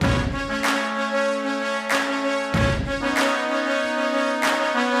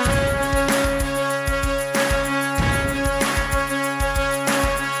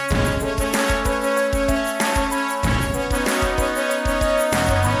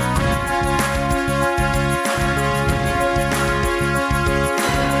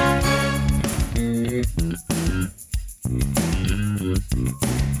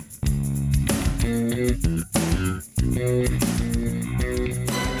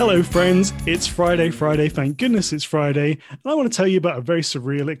Hello friends, it's Friday, thank goodness it's Friday, and I want to tell you about a very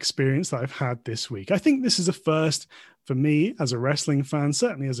surreal experience that I've had this week. I think this is a first for me as a wrestling fan,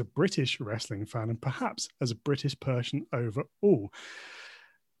 certainly as a British wrestling fan, and perhaps as a British person overall.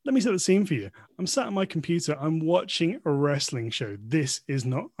 Let me set the scene for you. I'm sat at my computer, I'm watching a wrestling show. This is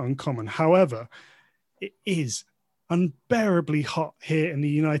not uncommon. However, it is unbearably hot here in the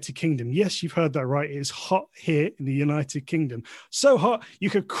United Kingdom. Yes, you've heard that right. It is hot here in the United Kingdom. So hot, you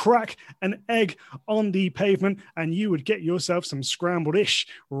could crack an egg on the pavement and you would get yourself some scrambled-ish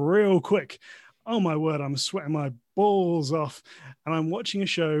real quick. Oh my word, I'm sweating my balls off. And I'm watching a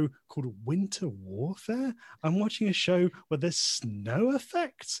show called Winter Warfare. I'm watching a show where there's snow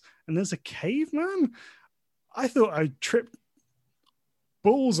effects and there's a caveman. I thought I tripped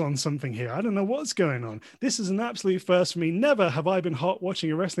balls on something here. I don't know what's going on. This is an absolute first for me. Never have I been hot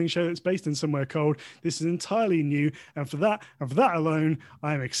watching a wrestling show that's based in somewhere cold. This is entirely new, and for that alone,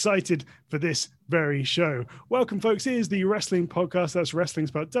 I am excited for this very show. Welcome, folks. Here's the Wrestling Podcast. That's wrestling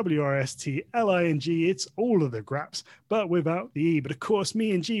spelled W-R-S-T-L-I-N-G. It's all of the graps, but without the E. But of course,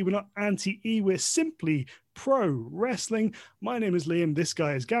 me and G, we're not anti-E. We're simply pro wrestling. My name is Liam. This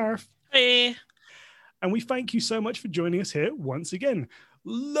guy is Gareth. Hey. And we thank you so much for joining us here once again.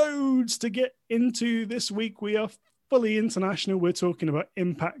 Loads to get into this week. We are fully international. We're talking about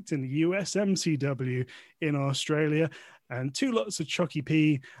Impact in the US, MCW in Australia, and two lots of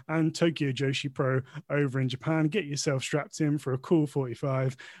ChocoPro and Tokyo Joshi Pro over in Japan. Get yourself strapped in for a cool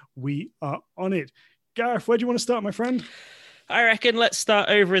 45. We are on it. Gareth, where do you want to start, my friend? I reckon let's start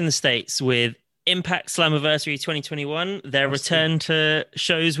over in the States with Impact Slammiversary 2021, their return to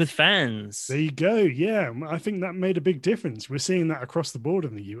shows with fans. There you go. Yeah, I think that made a big difference. We're seeing that across the board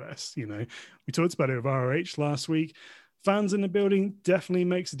in the US. You know, we talked about it with ROH last week. Fans in the building definitely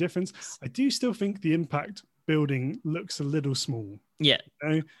makes a difference. I do still think the Impact building looks a little small. Yeah. You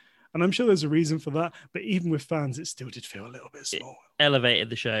know? And I'm sure there's a reason for that. But even with fans, it still did feel a little bit small. It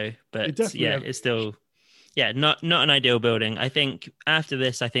elevated the show, but it's still, not an ideal building. I think after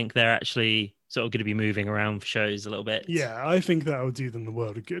this, they're actually sort of going to be moving around for shows a little bit. Yeah, I think that will do them the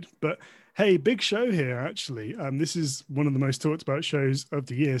world of good. But hey, big show here, actually. This is one of the most talked about shows of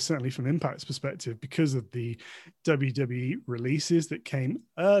the year, certainly from Impact's perspective, because of the WWE releases that came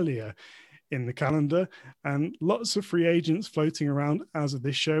earlier in the calendar and lots of free agents floating around as of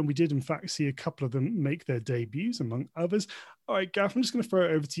this show. And we did, in fact, see a couple of them make their debuts, among others. All right, Gav, I'm just going to throw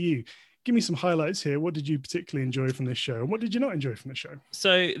it over to you. Give me some highlights here. What did you particularly enjoy from this show? And what did you not enjoy from the show?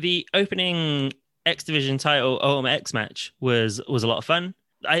 So the opening X Division title Ultimate X match was a lot of fun.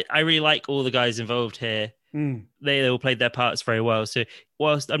 I really like all the guys involved here. They all played their parts very well. So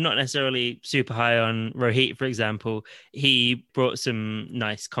whilst I'm not necessarily super high on Rohit, for example, he brought some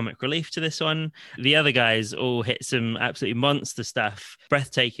nice comic relief to this one. The other guys all hit some absolutely monster stuff,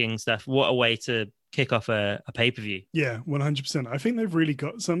 breathtaking stuff. What a way to kick off a pay-per-view. Yeah, 100%. I think they've really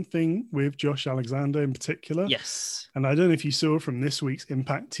got something with Josh Alexander in particular. Yes. And I don't know if you saw from this week's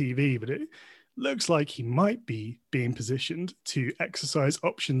Impact TV, but it looks like he might be being positioned to exercise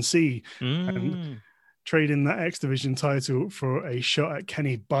option C and trade in that X Division title for a shot at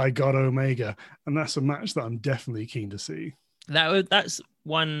Kenny by God Omega. And that's a match that I'm definitely keen to see. That's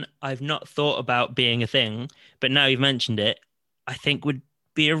one I've not thought about being a thing, but now you've mentioned it, I think would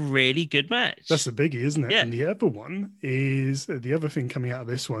be a really good match. That's a biggie, isn't it? Yeah. And the other one is, the other thing coming out of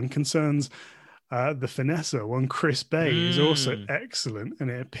this one concerns the Finesser one. Chris Bay is also excellent. And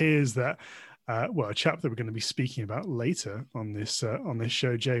it appears that a chap that we're going to be speaking about later on this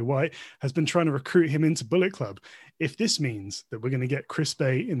show, Jay White, has been trying to recruit him into Bullet Club. If this means that we're going to get Chris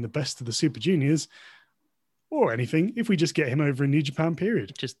Bay in the best of the Super Juniors, or anything, if we just get him over in New Japan,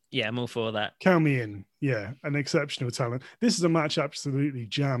 period. I'm all for that. Count me in. Yeah, an exceptional talent. This is a match absolutely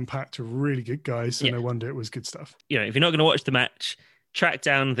jam-packed with really good guys, so no wonder it was good stuff. You know, if you're not going to watch the match, track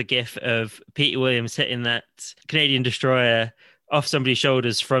down the gif of Peter Williams hitting that Canadian Destroyer off somebody's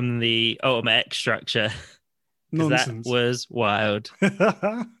shoulders from the Ultimate X structure. Nonsense. That was wild.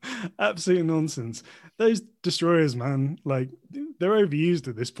 Absolute nonsense. Those destroyers, man, like, they're overused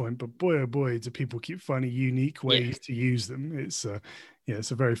at this point, but boy, oh boy, do people keep finding unique ways to use them. It's a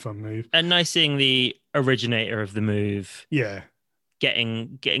very fun move. And nice seeing the originator of the move. Yeah.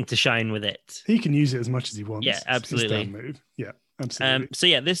 Getting to shine with it. He can use it as much as he wants. Yeah, absolutely. It's his damn move. Yeah,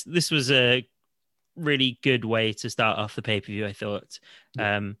 absolutely. This was a really good way to start off the pay-per-view, I thought.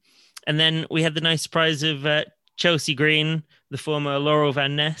 Yeah. And then we had the nice surprise of Chelsea Green, the former Laurel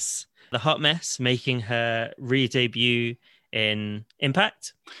Van Ness, the hot mess, making her re-debut in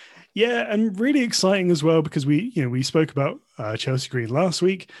Impact. Yeah, and really exciting as well, because we spoke about Chelsea Green last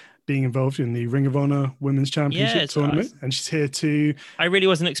week, being involved in the Ring of Honor Women's Championship tournament, and she's here too. I really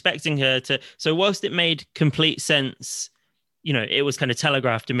wasn't expecting her to. So whilst it made complete sense, it was kind of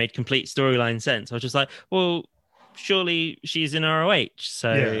telegraphed and made complete storyline sense. I was just like, well, surely she's in ROH.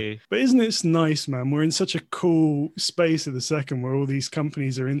 So yeah, but isn't it nice, man? We're in such a cool space at the second where all these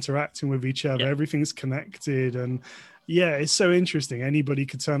companies are interacting with each other. Everything's connected, and yeah, it's so interesting. Anybody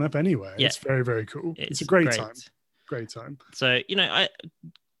could turn up anywhere. It's very, very cool. It's a great time. Great time. So I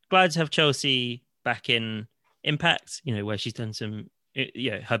glad to have Chelsea back in Impact. Where she's done some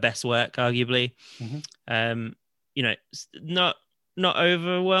her best work, arguably. Not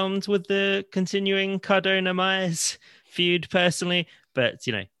overwhelmed with the continuing Cardona Myers feud personally, but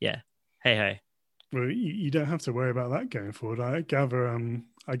hey ho. Well, you don't have to worry about that going forward. I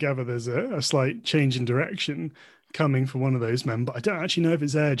gather there's a slight change in direction coming for one of those men, but I don't actually know if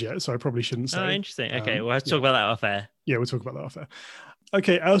it's aired yet, so I probably shouldn't say. Oh, interesting. Okay, we'll have to talk about that off air. Yeah, we'll talk about that off air.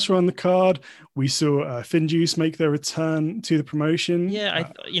 Okay, elsewhere on the card, we saw FinJuice make their return to the promotion. Yeah,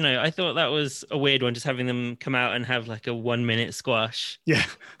 I thought that was a weird one, just having them come out and have like a 1 minute squash. Yeah.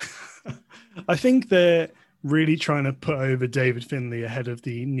 I think they're really trying to put over David Finlay ahead of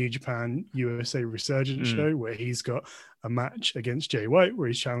the New Japan USA Resurgence show, where he's got a match against Jay White, where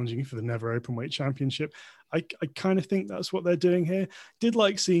he's challenging for the Never Openweight Championship. I kind of think that's what they're doing here. Did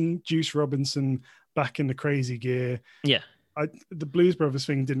like seeing Juice Robinson back in the crazy gear. Yeah. The Blues Brothers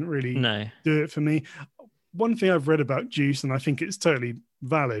thing didn't really do it for me. One thing I've read about Juice, and I think it's totally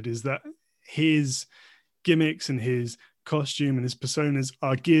valid, is that his gimmicks and his costume and his personas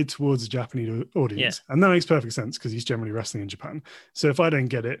are geared towards a Japanese audience. And that makes perfect sense because he's generally wrestling in Japan. So if I don't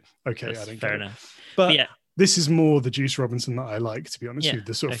get it, okay, that's I don't fair get enough. it. But yeah, this is more the Juice Robinson that I like, to be honest, with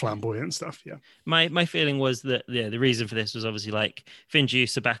the sort of flamboyant stuff. Yeah. My feeling was that the reason for this was obviously like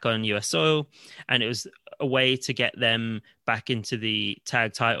FinJuice are back on US soil, and it was a way to get them back into the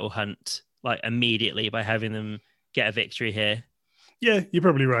tag title hunt like immediately by having them get a victory here. Yeah, you're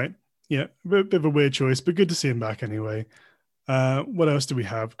probably right. Yeah, a bit of a weird choice, but good to see him back anyway. What else do we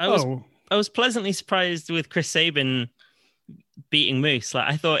have? I was pleasantly surprised with Chris Sabin beating Moose.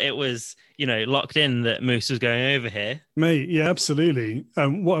 Like I thought it was, locked in that Moose was going over here. Mate, yeah, absolutely.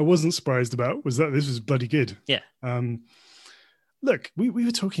 What I wasn't surprised about was that this was bloody good. Yeah. Look, we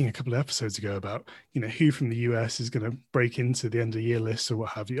were talking a couple of episodes ago about, who from the US is going to break into the end of year lists or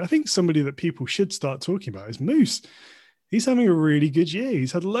what have you. I think somebody that people should start talking about is Moose. He's having a really good year.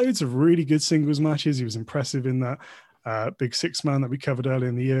 He's had loads of really good singles matches. He was impressive in that big 6-man that we covered earlier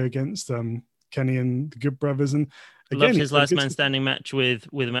in the year against Kenny and the Good Brothers. And again, loved his last man standing match with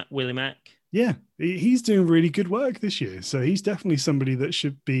Willie Mack. Yeah, he's doing really good work this year. So he's definitely somebody that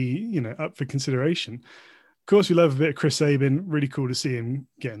should be, up for consideration. Of course, we love a bit of Chris Sabin. Really cool to see him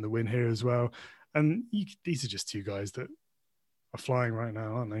getting the win here as well. And these are just two guys that are flying right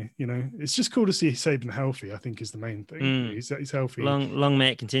now, aren't they? It's just cool to see Sabin healthy, I think, is the main thing. He's healthy. Long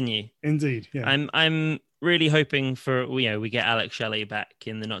may it continue. Indeed, yeah. I'm really hoping for, we get Alex Shelley back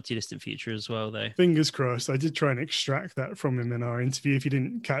in the not too distant future as well, though. Fingers crossed. I did try and extract that from him in our interview. If you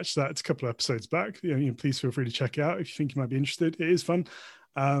didn't catch that, it's a couple of episodes back. Please feel free to check it out if you think you might be interested. It is fun.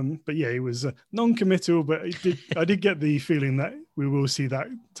 But yeah, it was non-committal, but I did get the feeling that we will see that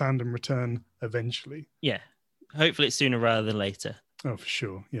tandem return eventually. Yeah. Hopefully it's sooner rather than later. Oh, for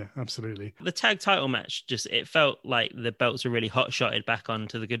sure. Yeah, absolutely. The tag title match, it felt like the belts were really hot-shotted back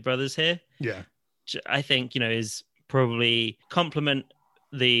onto the Good Brothers here. Yeah. I think, is probably complement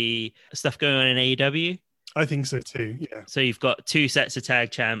the stuff going on in AEW. I think so too, yeah. So you've got 2 sets of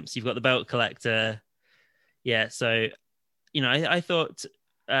tag champs, you've got the belt collector. Yeah, so, I thought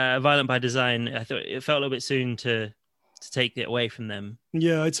Violent by Design, I thought it felt a little bit soon to take it away from them.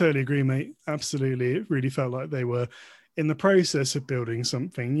 Yeah, I totally agree, mate. Absolutely. It really felt like they were in the process of building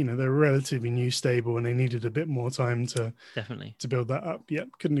something. They're a relatively new stable and they needed a bit more time to build that up. Yep,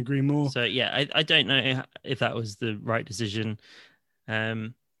 couldn't agree more. So yeah, I don't know if that was the right decision.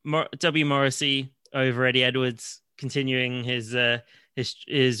 W. Morrissey over Eddie Edwards, continuing his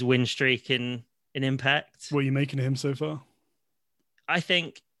win streak in Impact. What are you making of him so far? I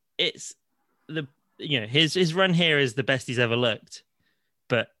think it's his run here is the best he's ever looked,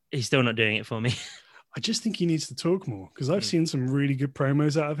 but he's still not doing it for me. I just think he needs to talk more because I've seen some really good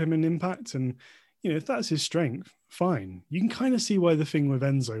promos out of him in Impact. And, if that's his strength, fine. You can kind of see why the thing with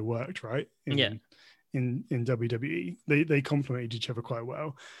Enzo worked, right? In WWE. They complemented each other quite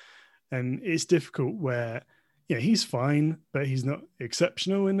well. And it's difficult where, he's fine, but he's not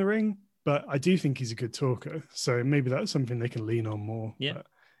exceptional in the ring. But I do think he's a good talker. So maybe that's something they can lean on more. Yeah. But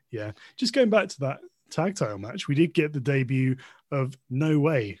yeah. Just going back to that tag title match, we did get the debut of No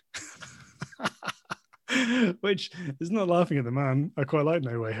Way. Which is not laughing at the man. I quite like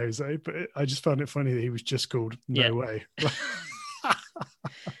No Way Jose, but I just found it funny that he was just called No Way.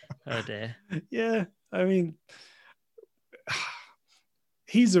 Oh dear. Yeah, I mean,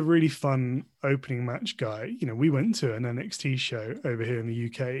 he's a really fun opening match guy. You know, we went to an NXT show over here in the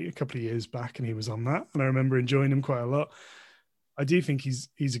UK a couple of years back, and he was on that, and I remember enjoying him quite a lot. I do think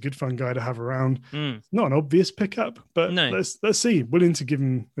he's a good fun guy to have around. Not an obvious pickup, but no. let's see. Willing to give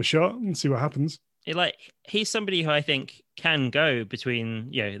him a shot and see what happens. He's somebody who I think can go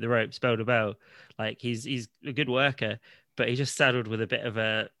between the ropes, bell to bell. Like he's a good worker, but he's just saddled with a bit of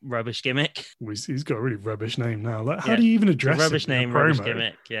a rubbish gimmick. He's got a really rubbish name now. Like, how do you even address it? Rubbish name, rubbish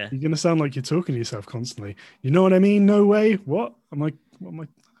gimmick. Yeah, you're gonna sound like you're talking to yourself constantly. You know what I mean? No way. What am I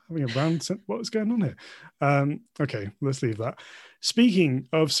having a round? What's going on here? Okay, let's leave that. Speaking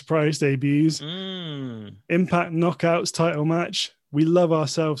of surprise debuts, Impact Knockouts title match. We love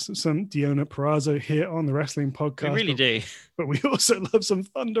ourselves some Deonna Purrazzo here on the Wrestling Podcast. We really do. But we also love some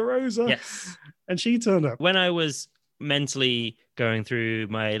Thunder Rosa. Yes. And she turned up. When I was mentally going through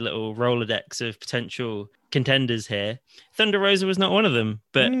my little Rolodex of potential contenders here, Thunder Rosa was not one of them.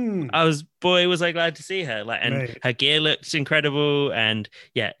 But was I glad to see her. Her gear looked incredible. And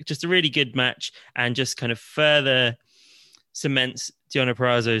yeah, just a really good match. And just kind of further cements Deonna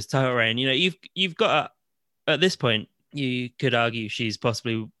Purrazzo's title reign. You know, you've got at this point, you could argue she's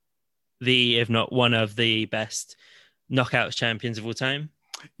possibly if not one of the best knockouts champions of all time.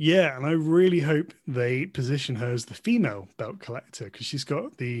 Yeah, and I really hope they position her as the female belt collector, because she's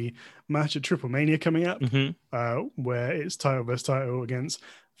got the match at Triple Mania coming up, where it's title versus title against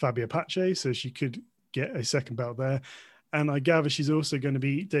Fabia Pache, so she could get a second belt there. And I gather she's also going to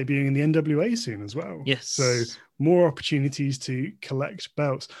be debuting in the NWA soon as well. Yes. So more opportunities to collect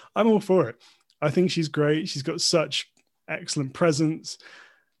belts. I'm all for it. I think she's great. She's got such excellent presence.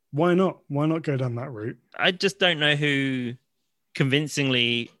 Why not? Why not go down that route? I just don't know who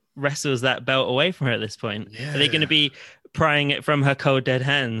convincingly wrestles that belt away from her at this point. Yeah. Are they going to be prying it from her cold dead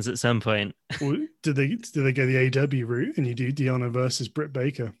hands at some point? Well, do they go the AW route and you do Deonna versus Britt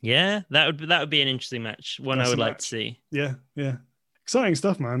Baker? Yeah, that would be an interesting match. One I would like to see. Yeah. Exciting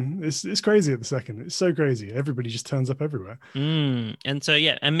stuff, man. It's crazy at the second. It's so crazy. Everybody just turns up everywhere. And so,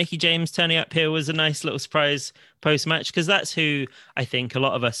 and Mickie James turning up here was a nice little surprise post-match, because that's who I think a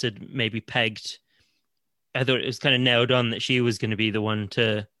lot of us had maybe pegged. I thought it was kind of nailed on that she was going to be the one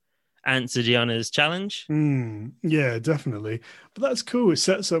to answer Deonna's challenge. Yeah, definitely. But that's cool. It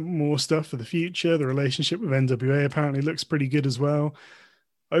sets up more stuff for the future. The relationship with NWA apparently looks pretty good as well.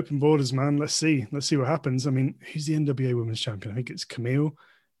 Open borders, man. Let's see what happens. I mean, who's the NWA Women's Champion? I think it's Camille,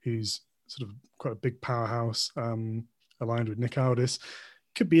 who's sort of quite a big powerhouse, aligned with Nick Aldis.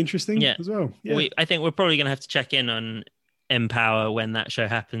 Could be interesting as well. Yeah. I think we're probably going to have to check in on Empower when that show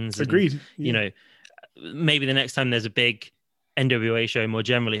happens. Agreed. And, you know, maybe the next time there's a big NWA show more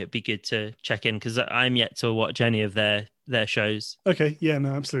generally, it'd be good to check in, because I'm yet to watch any of their shows. Okay. Yeah,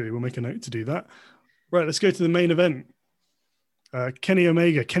 no, absolutely. We'll make a note to do that. Right. Let's go to the main event.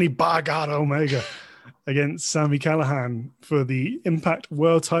 Kenny Bargard Omega against Sami Callihan for the Impact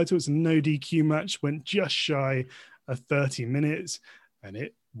World title. It's a no DQ match, went just shy of 30 minutes, and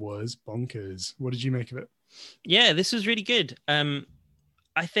it was bonkers. What did you make of it? Yeah, this was really good.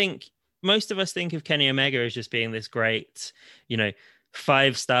 I think most of us think of Kenny Omega as just being this great,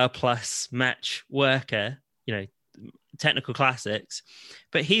 5-star plus match worker, technical classics,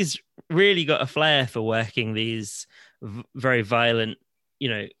 but he's really got a flair for working these very violent,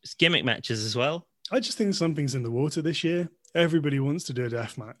 gimmick matches as well. I just think something's in the water this year. Everybody wants to do a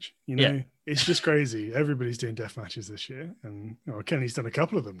death match. It's just crazy. Everybody's doing death matches this year, and Kenny's done a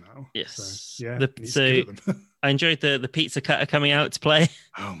couple of them now. Yes, so I enjoyed the pizza cutter coming out to play.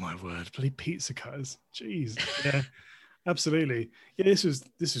 Oh my word, bloody pizza cutters! Jeez, yeah, absolutely. Yeah, this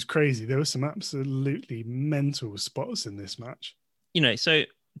was crazy. There were some absolutely mental spots in this match. So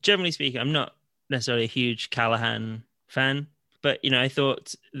generally speaking, I'm not necessarily a huge Callahan fan, but I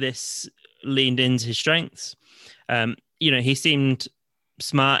thought this leaned into his strengths. He seemed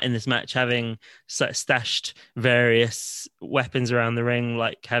smart in this match, having stashed various weapons around the ring,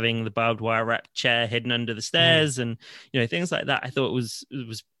 like having the barbed wire wrapped chair hidden under the stairs, and things like that. I thought it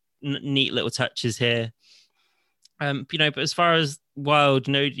was neat little touches here. But as far as wild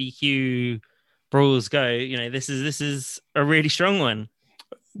no DQ brawls go, this is a really strong one.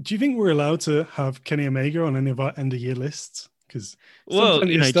 Do you think we're allowed to have Kenny Omega on any of our end of year lists? Because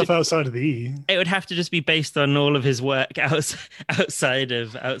stuff outside of the E, it would have to just be based on all of his work outside of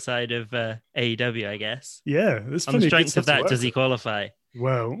AEW, I guess. Yeah, on the strength of that, does he qualify?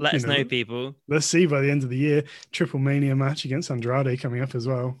 Well, let us know, people. Let's see by the end of the year. Triple Mania match against Andrade coming up as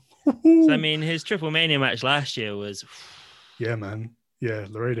well. So I mean, his Triple Mania match last year was, Yeah, man. Yeah,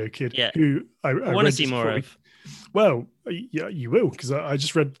 Laredo Kid, yeah, who I I want to read see just more before we. of. Well, yeah, you will, because I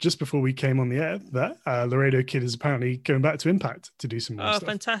just read just before we came on the air that Laredo Kid is apparently going back to Impact to do some more Oh, stuff.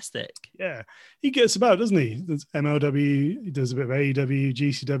 fantastic! Yeah, he gets about, doesn't he? There's MLW, he does a bit of AEW,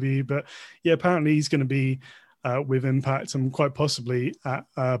 GCW, but yeah, apparently he's going to be with Impact and quite possibly at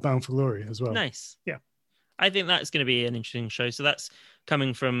Bound for Glory as well. Nice. Yeah. I think that's going to be an interesting show. So that's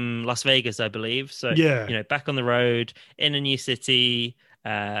coming from Las Vegas, I believe. So, Yeah. back on the road in a new city.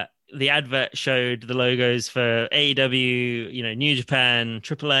 The advert showed the logos for AEW, New Japan,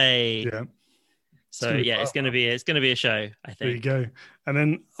 AAA. Yeah. So yeah, it's going to be a show, I There you think. go. And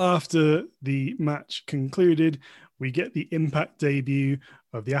then after the match concluded, we get the Impact debut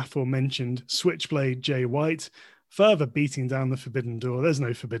of the aforementioned Switchblade Jay White, further beating down the Forbidden Door. There's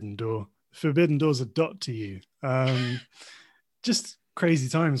no Forbidden Door. Forbidden Door's a dot to you. Just crazy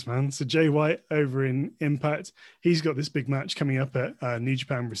times, man. So Jay White over in Impact, he's got this big match coming up at New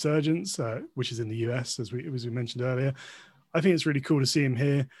Japan Resurgence, which is in the US, as we mentioned earlier. I think it's really cool to see him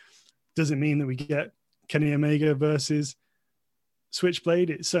here. Does it mean that we get Kenny Omega versus Switchblade?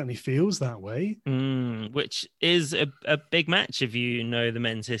 It certainly feels that way. Which is a big match if you know the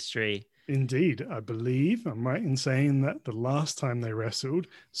men's history. Indeed. I believe I'm right in saying that the last time they wrestled,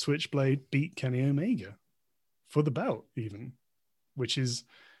 Switchblade beat Kenny Omega for the belt, even, which is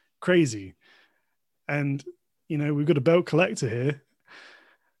crazy. And, we've got a belt collector here,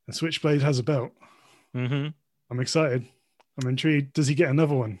 and Switchblade has a belt. Mm-hmm. I'm excited. I'm intrigued. Does he get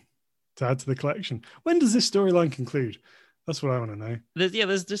another one to add to the collection? When does this storyline conclude? That's what I want to know.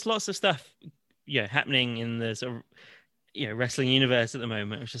 There's just lots of stuff, happening in the sort of, wrestling universe at the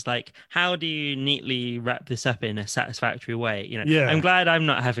moment. It's just like, how do you neatly wrap this up in a satisfactory way? Yeah. I'm glad I'm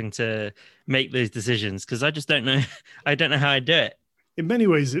not having to make those decisions because I just don't know. I don't know how I do it. In many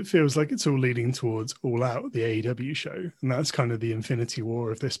ways, it feels like it's all leading towards All Out, the AEW show. And that's kind of the Infinity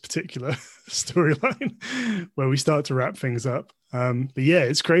War of this particular storyline where we start to wrap things up. But yeah,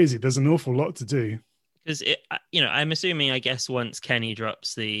 it's crazy. There's an awful lot to do. Because, I'm assuming, I guess, once Kenny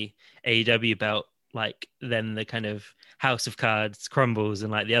drops the AEW belt, like, then the kind of house of cards crumbles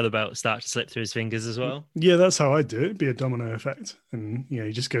and, like, the other belts start to slip through his fingers as well. Yeah, that's how I do it. It'd be a domino effect. And,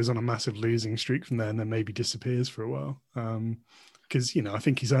 he just goes on a massive losing streak from there and then maybe disappears for a while. Because I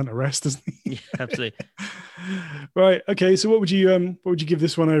think he's earned a rest, doesn't he? Yeah, absolutely. Right. Okay. So what would you give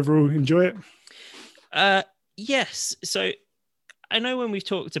this one overall? Enjoy it? Yes. So I know when we've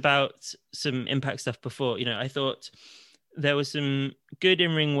talked about some Impact stuff before, I thought there was some good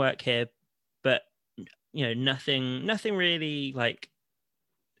in-ring work here, but nothing really like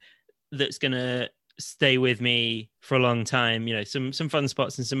that's gonna stay with me for a long time. Some fun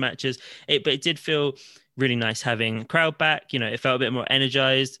spots and some matches. But it did feel really nice having crowd back. It felt a bit more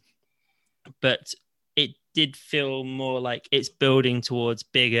energized, but it did feel more like it's building towards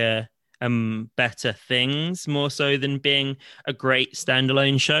bigger and better things, more so than being a great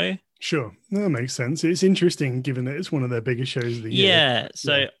standalone show. Sure, that makes sense. It's interesting given that it's one of their biggest shows of the year. Yeah,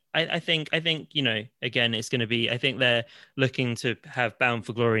 so I think again, it's going to be. I think they're looking to have Bound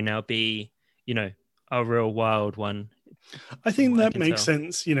for Glory now be a real wild one. I think that makes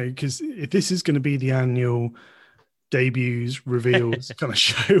sense, because if this is going to be the annual debuts, reveals kind of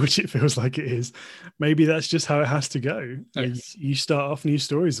show, which it feels like it is, maybe that's just how it has to go. Yes. You start off new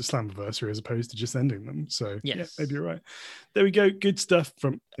stories at Slammiversary as opposed to just ending them. So yes. Yeah, maybe you're right. There we go. Good stuff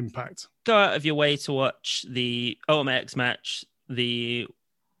from Impact. Go out of your way to watch the Ultimate X match, the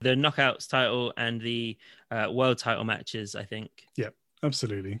Knockouts title, and the World title matches, I think. Yeah,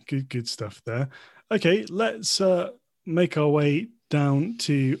 absolutely. Good stuff there. Okay, let's make our way down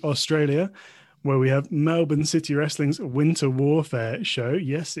to Australia, where we have Melbourne City Wrestling's Winter Warfare show.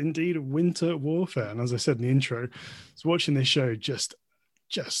 Yes, indeed, Winter Warfare. And as I said in the intro, I was watching this show just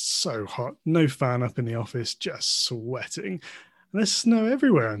so hot. No fan up in the office, just sweating. And there's snow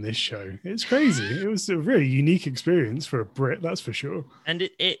everywhere on this show. It's crazy. It was a really unique experience for a Brit, that's for sure. And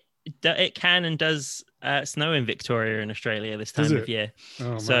it can and does snow in Victoria in Australia this time of year.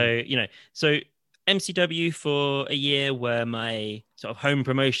 Oh, so, so MCW for a year were my sort of home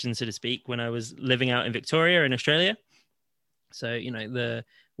promotion, so to speak, when I was living out in Victoria in Australia. So, the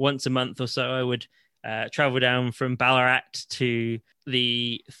once a month or so, I would travel down from Ballarat to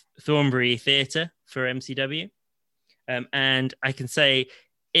the Thornbury Theatre for MCW. And I can say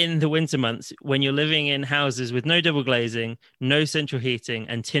in the winter months, when you're living in houses with no double glazing, no central heating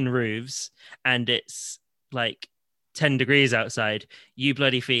and tin roofs, and it's like 10 degrees outside, you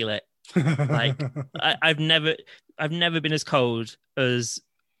bloody feel it. Like I've never been as cold as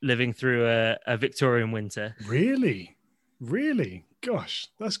living through a Victorian winter. Really? gosh,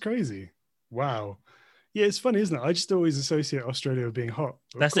 that's crazy. Wow. Yeah, it's funny, isn't it? I just always associate Australia with being hot.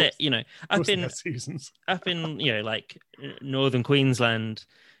 That's it. You know, Of up course they in have seasons. like northern Queensland,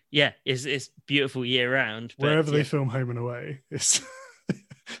 yeah, it's beautiful year round. But Wherever they film Home and Away, it's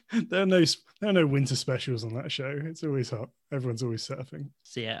there are no winter specials on that show. It's always hot. Everyone's always surfing.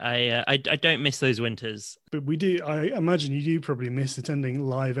 so yeah, I don't miss those winters. But we do. I imagine you do probably miss attending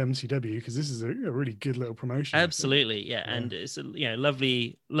live MCW because this is a really good little promotion. Absolutely, yeah. And it's a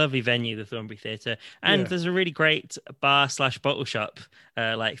lovely venue, the Thornbury Theatre, and Yeah. there's a really great bar/bottle shop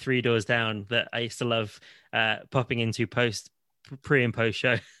like 3 doors down that I used to love popping into pre and post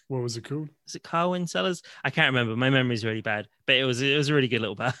show. What was it called? Is it Carwyn Cellars? I can't remember. My memory's really bad, but it was a really good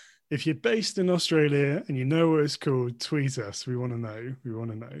little bar. If you're based in Australia and you know what it's called, tweet us. We want to know. We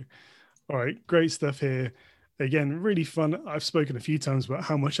want to know. All right, great stuff here. Again, really fun. I've spoken a few times about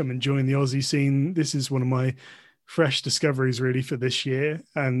how much I'm enjoying the Aussie scene. This is one of my fresh discoveries really for this year,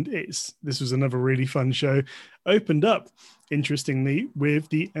 and this was another really fun show. Opened up, interestingly, with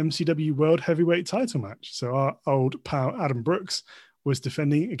the MCW World Heavyweight title match. So our old pal Adam Brooks was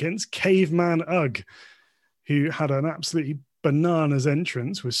defending against Caveman Ugg, who had an absolutely bananas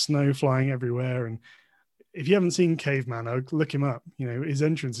entrance with snow flying everywhere. And if you haven't seen Caveman Ugg, look him up. You know, his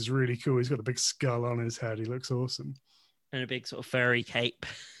entrance is really cool. He's got a big skull on his head. He looks awesome. And a big sort of furry cape.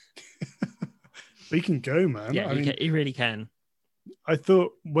 But he can go, man. Yeah, he really can. I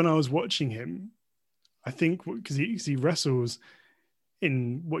thought when I was watching him, I think because he wrestles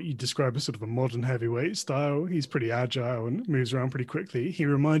in what you describe as sort of a modern heavyweight style. He's pretty agile and moves around pretty quickly. He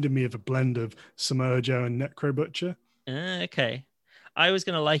reminded me of a blend of Samoa Joe and Necro Butcher. Okay. I was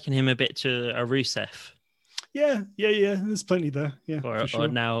going to liken him a bit to a Rusev. Yeah. There's plenty there. Yeah, or, sure. or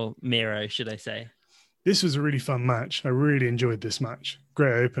now Miro, should I say. This was a really fun match. I really enjoyed this match.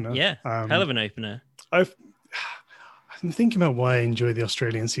 Great opener. Yeah, hell of an opener. I'm thinking about why I enjoy the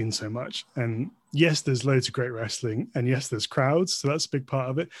Australian scene so much. And yes, there's loads of great wrestling. And yes, there's crowds. So that's a big part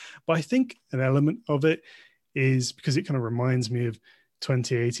of it. But I think an element of it is because it kind of reminds me of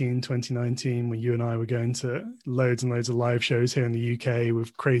 2018, 2019, when you and I were going to loads and loads of live shows here in the UK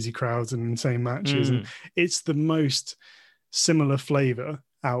with crazy crowds and insane matches. And it's the most similar flavor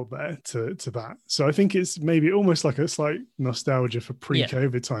out there to that. So I think it's maybe almost like a slight nostalgia for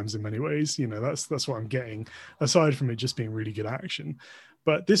pre-COVID times in many ways. You know, that's what I'm getting, aside from it just being really good action.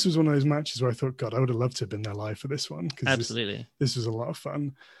 But this was one of those matches where I thought, God, I would have loved to have been there live for this one. Absolutely. This was a lot of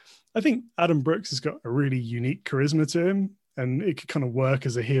fun. I think Adam Brooks has got a really unique charisma to him, and it could kind of work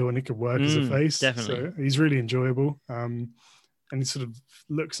as a heel and it could work as a face. Definitely. So he's really enjoyable. And he sort of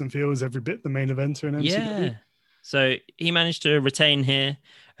looks and feels every bit the main eventer in MCW. Yeah. So he managed to retain here,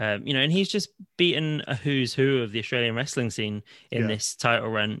 and he's just beaten a who's who of the Australian wrestling scene in this title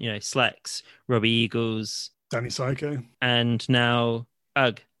run. Slex, Robbie Eagles, Danny Psycho, and now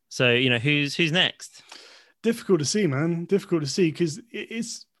Ugg. So who's next? Difficult to see, man. Difficult to see because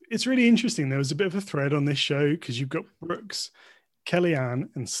it's really interesting. There was a bit of a thread on this show because you've got Brooks, Kellyanne,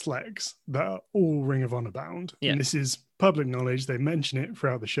 and Slex that are all Ring of Honor bound. Yeah. And this is public knowledge. They mention it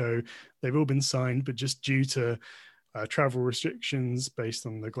throughout the show. They've all been signed, but just due to travel restrictions based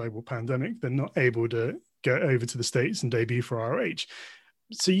on the global pandemic, they're not able to go over to the States and debut for ROH.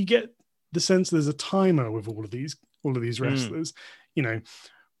 So you get the sense there's a timer with all of these wrestlers.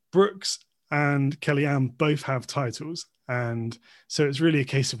 Brooks and Kellyanne both have titles. And so it's really a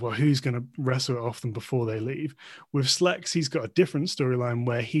case of, well, who's going to wrestle it off them before they leave? With Slex, he's got a different storyline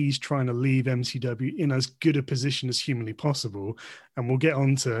where he's trying to leave MCW in as good a position as humanly possible. And we'll get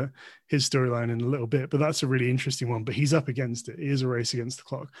on to his storyline in a little bit, but that's a really interesting one. But he's up against it. It is a race against the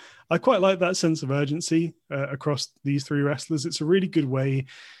clock. I quite like that sense of urgency across these three wrestlers. It's a really good way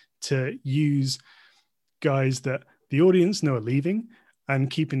to use guys that the audience know are leaving and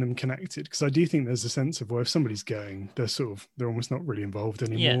keeping them connected, because I do think there's a sense of, well, if somebody's going, they're almost not really involved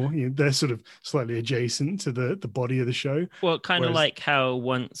anymore. Yeah. They're sort of slightly adjacent to the body of the show. Well, kind of like how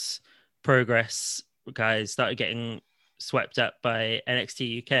once Progress guys started getting swept up by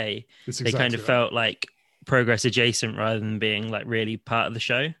NXT UK, they kind of felt like Progress adjacent rather than being like really part of the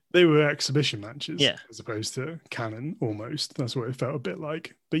show. They were exhibition matches, as opposed to canon almost. That's what it felt a bit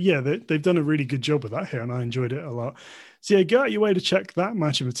like. But yeah, they've done a really good job with that here, and I enjoyed it a lot. So yeah, go out your way to check that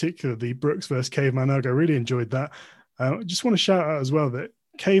match in particular, the Brooks versus Caveman Ugg. I really enjoyed that. I just want to shout out as well that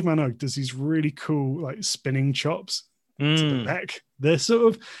Caveman Ugg does these really cool like spinning chops to the neck. They're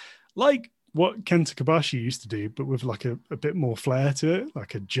sort of like what Kenta Kobashi used to do, but with like a bit more flair to it,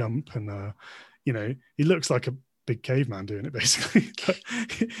 like a jump, and he looks like a big caveman doing it basically.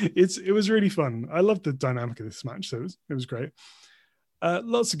 It was really fun. I loved the dynamic of this match, so it was great.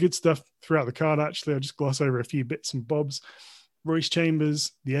 Lots of good stuff throughout the card, actually. I'll just gloss over a few bits and bobs. Royce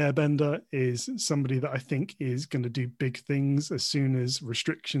Chambers, the Airbender, is somebody that I think is going to do big things as soon as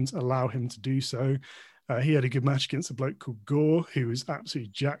restrictions allow him to do so. He had a good match against a bloke called Gore, who was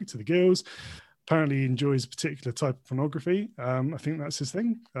absolutely jacked to the gills. Apparently he enjoys a particular type of pornography. I think that's his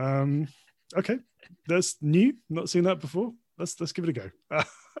thing. Okay, that's new. Not seen that before. Let's give it a go.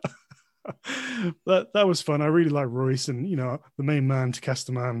 That was fun. I really like Royce, and the main man,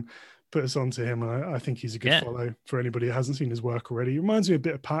 Takesta Man, put us onto him, and I think he's a good follow for anybody who hasn't seen his work already. He reminds me a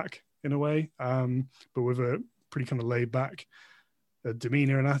bit of Pac in a way, but with a pretty kind of laid back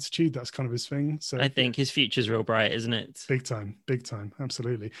demeanor and attitude. That's kind of his thing. So I think his future's real bright, isn't it? Big time,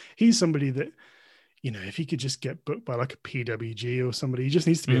 absolutely. He's somebody that, if he could just get booked by like a PWG or somebody, he just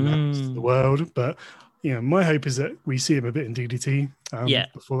needs to be announced to the world. But my hope is that we see him a bit in DDT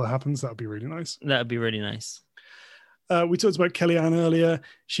before that happens. That'd be really nice. That'd be really nice. We talked about Kellyanne earlier.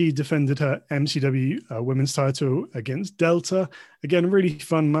 She defended her MCW women's title against Delta. Again, really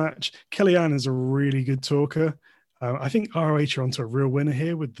fun match. Kellyanne is a really good talker. I think ROH are onto a real winner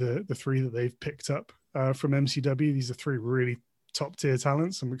here with the three that they've picked up from MCW. These are three really top tier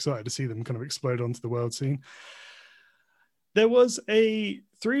talents. I'm excited to see them kind of explode onto the world scene. There was a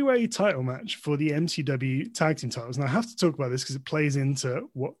three-way title match for the MCW tag team titles. And I have to talk about this because it plays into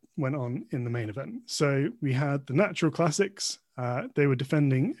what went on in the main event. So we had the Natural Classics. They were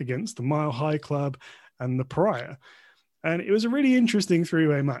defending against the Mile High Club and the Pariah. And it was a really interesting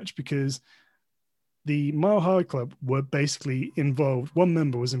three-way match because the Mile High Club were basically involved. One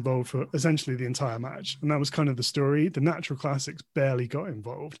member was involved for essentially the entire match. And that was kind of the story. The Natural Classics barely got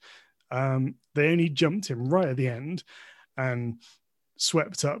involved. They only jumped him right at the end and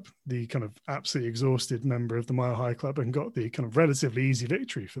swept up the kind of absolutely exhausted member of the Mile High Club and got the kind of relatively easy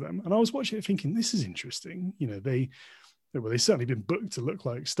victory for them. And I was watching it thinking, this is interesting. They certainly been booked to look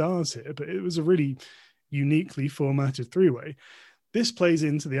like stars here, but it was a really uniquely formatted three-way. This plays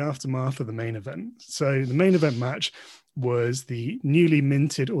into the aftermath of the main event. So the main event match was the newly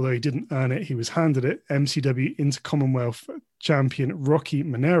minted, although he didn't earn it, he was handed it, MCW Intercommonwealth champion Rocky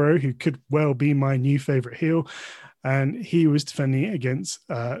Monero, who could well be my new favorite heel. And he was defending it against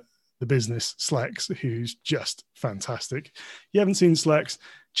the business Slex, who's just fantastic. You haven't seen Slex,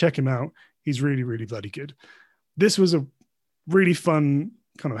 check him out. He's really, really bloody good. This was a really fun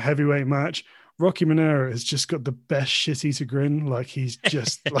kind of heavyweight match. Rocky Monero has just got the best shitty to grin. Like he's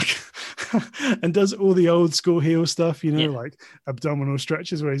just like, and does all the old school heel stuff, like abdominal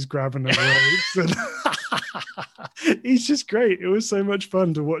stretches where he's grabbing the ropes. And he's just great. It was so much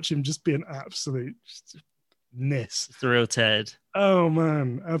fun to watch him just be an absolute thrill Ted. Oh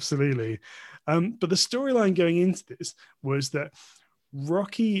man, absolutely. But the storyline going into this was that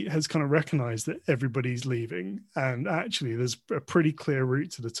Rocky has kind of recognized that everybody's leaving, and actually there's a pretty clear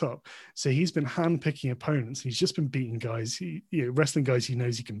route to the top. So he's been handpicking opponents. He's just been beating guys, wrestling guys he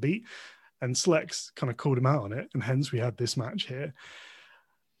knows he can beat. And Slex kind of called him out on it, and hence we had this match here.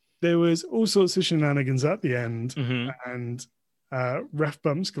 There was all sorts of shenanigans at the end, and ref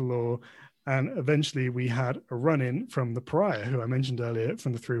bumps galore. And eventually we had a run-in from the Pariah, who I mentioned earlier,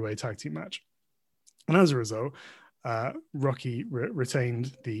 from the three-way tag team match. And as a result, Rocky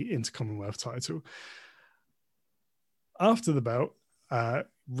retained the Intercommonwealth title. After the bout,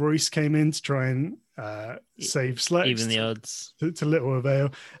 Royce came in to try and save Slex. Even the odds. To little avail.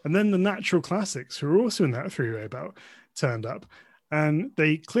 And then the Natural Classics, who were also in that three-way bout, turned up. And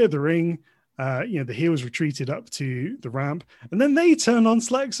they cleared the ring. The heels retreated up to the ramp, and then they turned on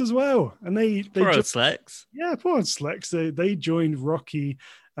Slex as well. And they poor old Slex. Yeah, poor old Slex. They joined Rocky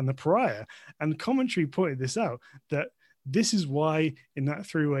and the Pariah. And commentary pointed this out, that this is why in that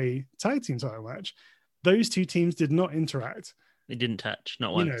three-way tag team title match, those two teams did not interact. They didn't touch,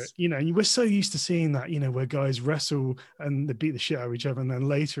 not once. And we're so used to seeing that, where guys wrestle and they beat the shit out of each other, and then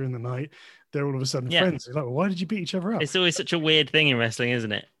later in the night, they're all of a sudden friends. They're like, well, why did you beat each other up? It's always such a weird thing in wrestling,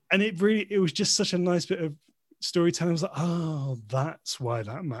 isn't it? And it was just such a nice bit of storytelling. I was like, oh, that's why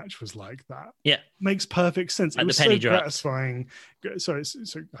that match was like that. Yeah. Makes perfect sense. Like it was the penny so dropped. Gratifying. Sorry,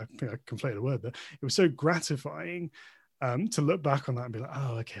 so I think I conflated a word there. It was so gratifying to look back on that and be like,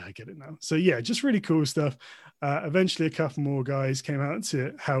 oh, okay, I get it now. So yeah, just really cool stuff. Eventually a couple more guys came out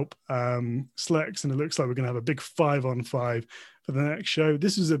to help Slex, and it looks like we're going to have a big 5-on-5 for the next show.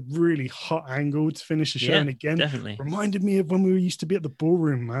 This is a really hot angle to finish the show. And again, definitely reminded me of when we used to be at the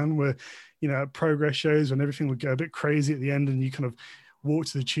ballroom, man, where, at progress shows when everything would go a bit crazy at the end and you kind of walk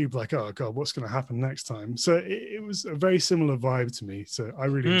to the tube like, oh God, what's going to happen next time? So it was a very similar vibe to me. So I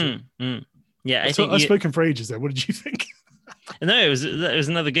really enjoyed it. Yeah, I've spoken for ages there. What did you think? No, it was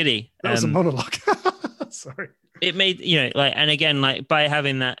another goodie. That was a monologue. Sorry. It made, and again, like by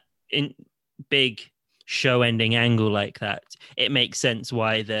having that big show-ending angle like that, it makes sense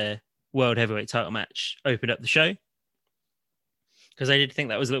why the World Heavyweight title match opened up the show. Because I did think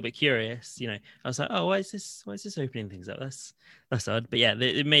that was a little bit curious. I was like, oh, why is this opening things up? That's odd. But yeah,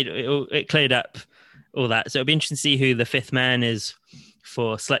 it cleared up all that. So it'll be interesting to see who the fifth man is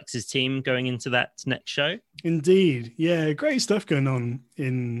for Slex's team going into that next show. Indeed. Yeah, great stuff going on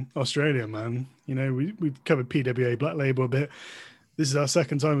in Australia, man. We've covered PWA Black Label a bit. This is our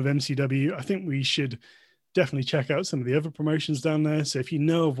second time with MCW. I think we should definitely check out some of the other promotions down there. So if you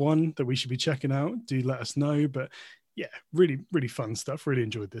know of one that we should be checking out, do let us know. But yeah, really, really fun stuff. Really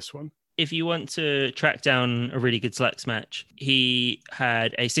enjoyed this one. If you want to track down a really good Slex match, he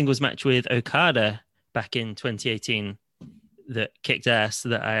had a singles match with Okada back in 2018 that kicked ass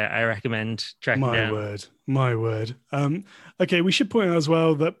that I recommend tracking down. My word. Okay, we should point out as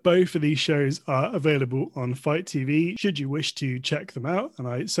well that both of these shows are available on Fight TV should you wish to check them out, and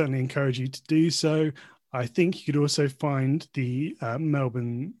I certainly encourage you to do so. I think you could also find the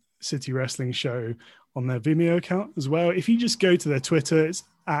Melbourne City Wrestling show on their Vimeo account as well. If you just go to their Twitter, it's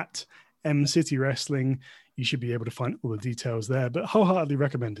at MCity Wrestling. You should be able to find all the details there, but wholeheartedly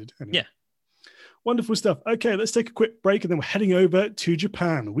recommended. Anyway. Yeah. Wonderful stuff. Okay, let's take a quick break and then we're heading over to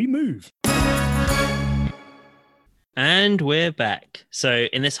Japan. We move. And we're back. So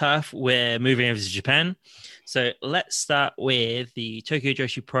in this half, we're moving over to Japan. So let's start with the Tokyo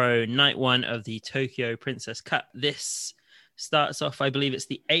Joshi Pro Night 1 of the Tokyo Princess Cup. This starts off, I believe it's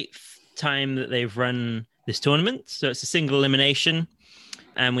the 8th time that they've run this tournament. So it's a single elimination.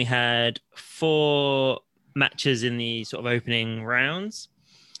 And we had 4 matches in the sort of opening rounds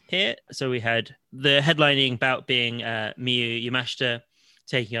here. So we had the headlining bout being Miyu Yamashita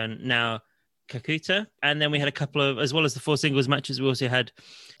taking on now Kakuta. And then we had a couple of, as well as the 4 singles matches, we also had,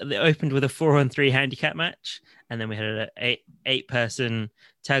 they opened with a 4-on-3 handicap match. And then we had an 8-person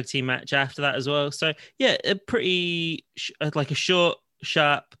tag team match after that as well. So yeah, a pretty, like a short,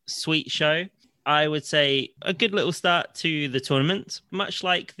 sharp, sweet show. I would say a good little start to the tournament, much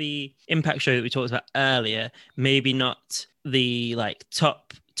like the Impact show that we talked about earlier. Maybe not the like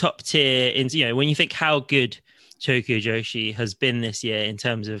top tier in, when you think how good Tokyo Joshi has been this year in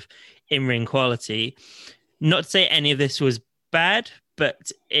terms of in-ring quality, not to say any of this was bad,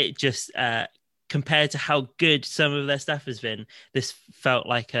 but it just compared to how good some of their stuff has been, this felt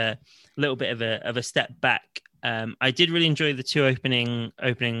like a little bit of a step back. I did really enjoy the 2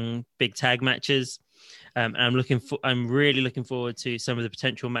 opening big tag matches. And I'm really looking forward to some of the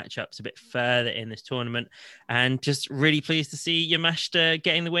potential matchups a bit further in this tournament, and just really pleased to see Yamashita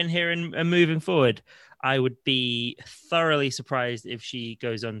getting the win here and moving forward. I would be thoroughly surprised if she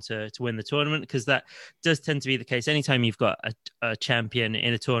goes on to win the tournament, because that does tend to be the case. Anytime you've got a champion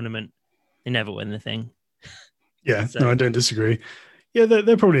in a tournament, they never win the thing. Yeah, so. No, I don't disagree. Yeah,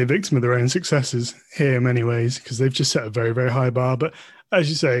 they're probably a victim of their own successes here in many ways, because they've just set a very, very high bar. But as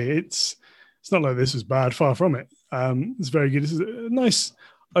you say, it's not like this was bad, far from it. It's very good. This is a nice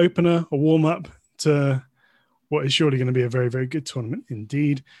opener, a warm-up to what is surely going to be a very, very good tournament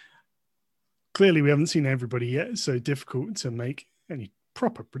indeed. Clearly, we haven't seen everybody yet, so difficult to make any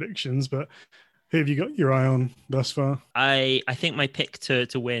proper predictions, but who have you got your eye on thus far? I think my pick to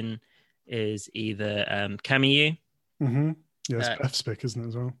win is either Kamiyu. Mm-hmm. Yeah, it's Beth's pick, isn't it,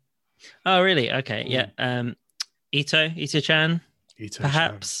 as well? Oh, really? Okay, yeah. Ito-chan,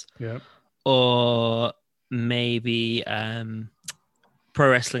 perhaps. Yeah. Or maybe Pro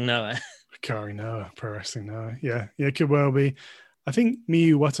Wrestling Noah. Hikari Noah, Pro Wrestling Noah. Yeah, it could well be. I think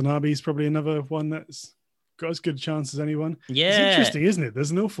Miyu Watanabe is probably another one that's got as good a chance as anyone. Yeah. It's interesting, isn't it? There's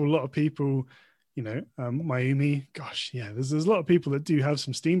an awful lot of people, Mayumi. Gosh, yeah, there's a lot of people that do have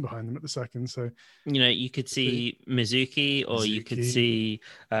some steam behind them at the second. So, you could see Mizuki, or you could see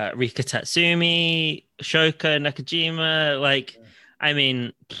Rika Tatsumi, Shoka Nakajima. I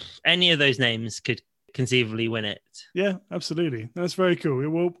mean, any of those names could conceivably win it. Yeah, absolutely. That's very cool.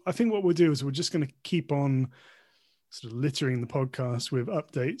 Well, I think what we'll do is we're just going to keep on sort of littering the podcast with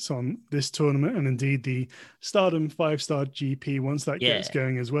updates on this tournament, and indeed the Stardom 5-star GP once that gets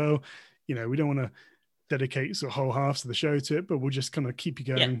going as well. We don't want to dedicate sort of whole halves of the show to it, but we'll just kind of keep you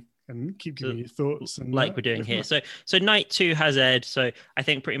going and keep giving you thoughts. And like we're doing here. So night 2 has aired. So I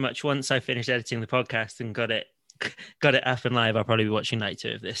think pretty much once I finished editing the podcast and got it up and live, I'll probably be watching night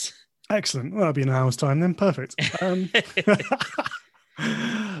 2 of this. Excellent. Well, that'll be an hour's time then. Perfect.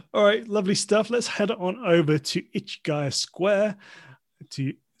 All right, lovely stuff. Let's head on over to Ichigaya Square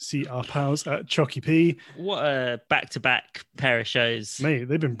to see our pals at ChocoPro. What a back-to-back pair of shows. Mate,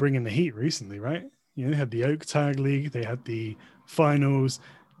 they've been bringing the heat recently, right? They had the Oak Tag League, they had the finals,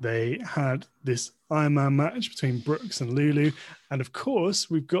 they had this Iron Man match between Brooks and Lulu, and of course,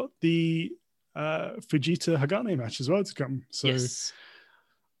 we've got the Fujita Hagane match as well to come. So yes,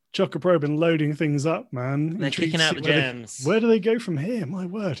 ChocoPro have been loading things up, man. they're Intrigued kicking to out see the gems. where do they go from here? My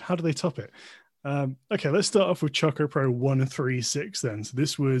word, how do they top it? Okay, let's start off with ChocoPro 136 then. So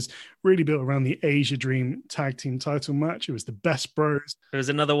this was really built around the Asia Dream tag team title match. It was the Best Bros. It was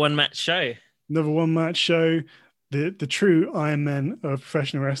another one-match show. Another one-match show. The true Iron Men of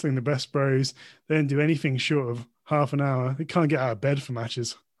professional wrestling, the Best Bros. They don't do anything short of half an hour. They can't get out of bed for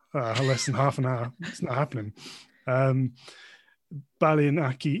matches. Less than half an hour. It's not happening. Balian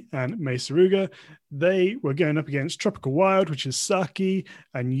Aki and Mei Saruga, they were going up against Tropical Wild, which is Saki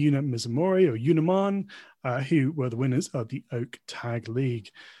and Yuna Mizumori or Yunaman, who were the winners of the Oak Tag League.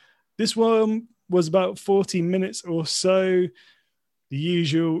 This one was about 40 minutes or so. The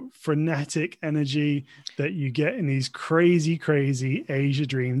usual frenetic energy that you get in these crazy, crazy Asia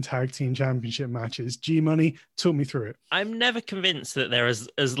Dream Tag Team Championship matches. G-Money, talk me through it. I'm never convinced that they're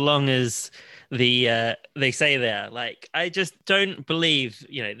as long as they say they are. Like, I just don't believe,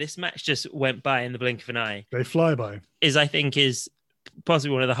 this match just went by in the blink of an eye. They fly by. I think is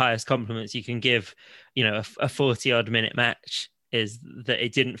possibly one of the highest compliments you can give, a 40-odd minute match, is that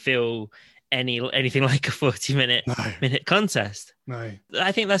it didn't feel anything like a 40-minute contest. No.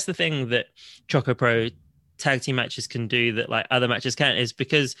 I think that's the thing that ChocoPro tag team matches can do that like other matches can't, is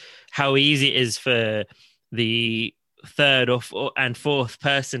because how easy it is for the third and fourth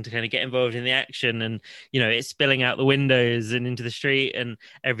person to kind of get involved in the action, and it's spilling out the windows and into the street and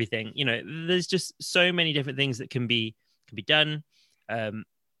everything. There's just so many different things that can be done.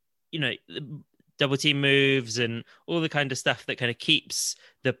 Double team moves and all the kind of stuff that kind of keeps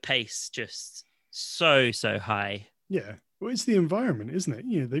the pace just so high. Yeah. Well, it's the environment, isn't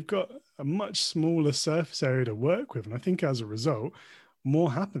it? They've got a much smaller surface area to work with. And I think as a result,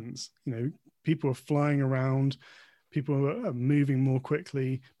 more happens. People are flying around, people are moving more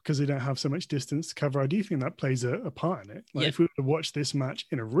quickly because they don't have so much distance to cover. I do think that plays a part in it. Like if we were to watch this match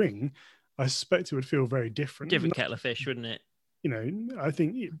in a ring, I suspect it would feel very different. Different kettle of fish, wouldn't it? I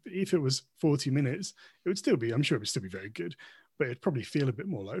think if it was 40 minutes, it would still be, I'm sure it would still be very good, but it'd probably feel a bit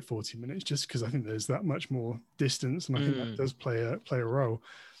more like 40 minutes just because I think there's that much more distance. And I think that does play a role.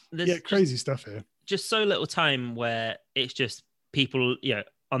 There's crazy stuff here. Just so little time where it's just people,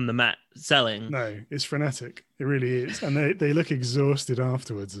 on the mat selling. No, it's frenetic. It really is. And they look exhausted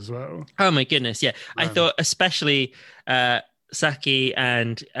afterwards as well. Oh my goodness. Yeah. Man. I thought especially Saki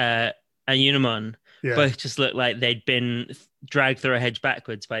and Unimon both just looked like they'd been dragged through a hedge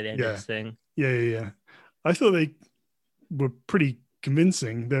backwards by the end of this thing. Yeah. I thought they were pretty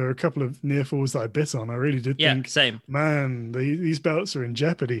convincing. There were a couple of near falls that I bit on. I really did think, same. Man, these belts are in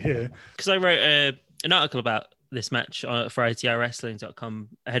jeopardy here. Because I wrote an article about this match for itrwrestling.com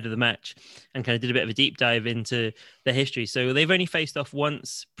ahead of the match and kind of did a bit of a deep dive into their history. So they've only faced off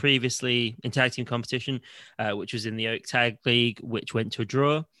once previously in tag team competition, which was in the Oak Tag League, which went to a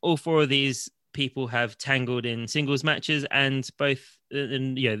draw. All four of these people have tangled in singles matches, and both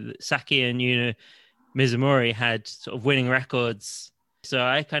Saki and Yuna Mizumori had sort of winning records. So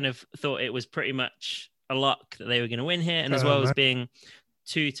I kind of thought it was pretty much a lock that they were going to win here, and as well as being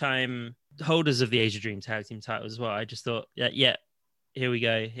two-time holders of the Asia Dream tag team titles as well. I just thought, here we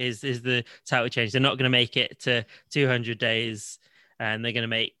go. Here's the title change. They're not going to make it to 200 days, and they're going to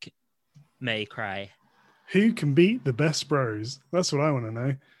make May cry. Who can beat the Best Bros? That's what I want to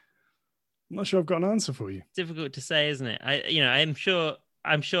know. I'm not sure I've got an answer for you. Difficult to say, isn't it? I'm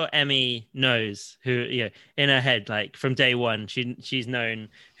sure Emmy knows who, in her head, like from day one, she's known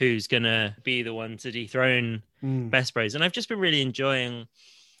who's gonna be the one to dethrone Best Bros. And I've just been really enjoying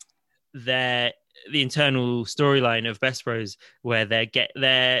the internal storyline of Best Bros, where their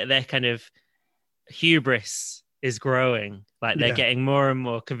kind of hubris is growing. Like they're getting more and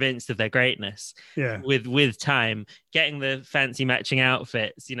more convinced of their greatness. Yeah. With time, getting the fancy matching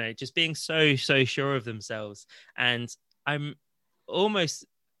outfits, just being so sure of themselves. And I'm almost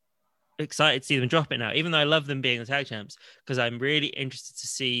excited to see them drop it now, even though I love them being the tag champs, because I'm really interested to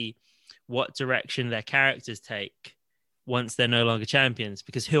see what direction their characters take once they're no longer champions,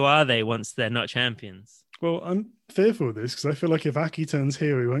 because who are they once they're not champions? Well, I'm fearful of this because I feel like if Aki turns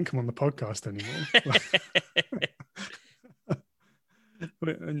heel, he won't come on the podcast anymore.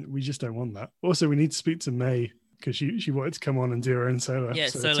 And we just don't want that. Also, we need to speak to May because she wanted to come on and do her own solo. Yeah,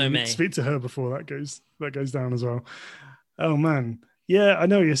 solo May. Speak to her before that goes down as well. Oh man, yeah, I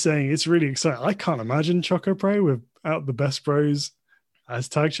know what you're saying. It's really exciting. I can't imagine ChocoPro without the Best Bros as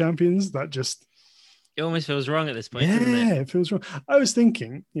tag champions. That just it almost feels wrong at this point. Yeah, doesn't it? It feels wrong. I was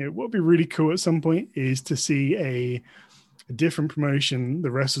thinking, what would be really cool at some point is to see a different promotion,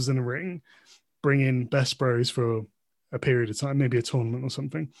 the wrestlers in the ring, bring in Best Bros for a period of time, maybe a tournament or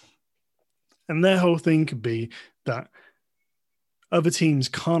something, And their whole thing could be that other teams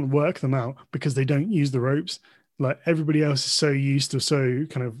can't work them out because they don't use the ropes. Like everybody else is so used to, so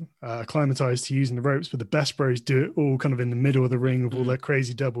kind of acclimatized to using the ropes, but the best bros do it all kind of in the middle of the ring with all their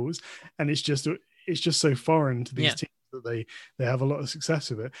crazy doubles, and it's just so foreign to these teams that they have a lot of success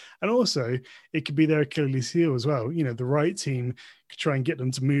with it. And also, it could be their Achilles heel as well. You know, the right team could try and get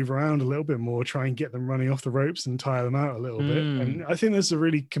them to move around a little bit more, try and get them running off the ropes and tire them out a little bit. And I think there's a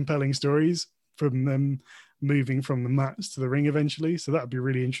really compelling stories from them moving from the mats to the ring eventually. So that'd be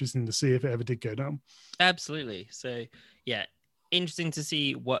really interesting to see if it ever did go down. Absolutely. So yeah, interesting to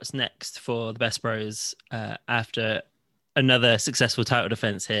see what's next for the Best Bros after another successful title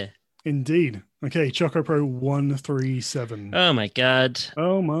defense here. Indeed. Okay, ChocoPro 137. Oh my God.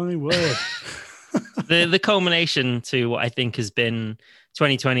 Oh my word. the culmination to what I think has been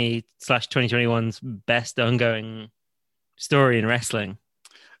 2020/2021's best ongoing story in wrestling.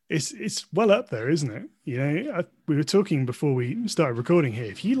 It's well up there, isn't it? You know, we were talking before we started recording here.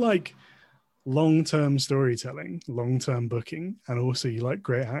 If you like long-term storytelling, long-term booking, and also you like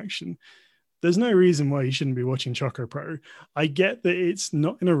great action, there's no reason why you shouldn't be watching ChocoPro. I get that it's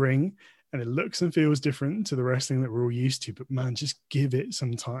not in a ring and it looks and feels different to the wrestling that we're all used to, but man, just give it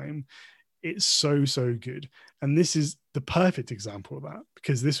some time. It's so good. And this is the perfect example of that,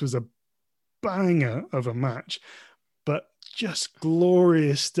 because this was a banger of a match, but just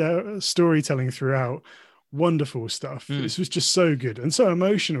glorious storytelling throughout. Wonderful stuff. This was just so good and so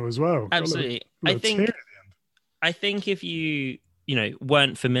emotional as well. Absolutely. I think if you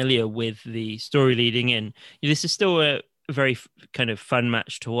weren't familiar with the story leading in, this is still a very kind of fun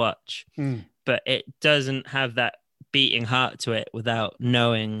match to watch, but it doesn't have that beating heart to it without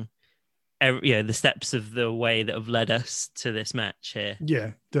knowing the steps of the way that have led us to this match here.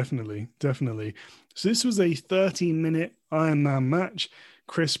 Yeah, definitely. So this was a 30-minute Iron Man match.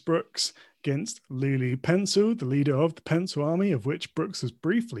 Chris Brooks against Lulu Pencil, the leader of the Pencil Army, of which Brooks was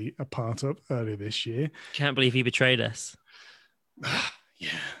briefly a part of earlier this year. Can't believe he betrayed us. Yeah,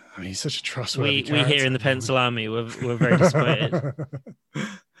 I mean, he's such a trustworthy character. We here in the Pencil Army were very disappointed.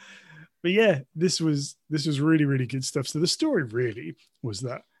 But yeah, this was really good stuff. So the story really was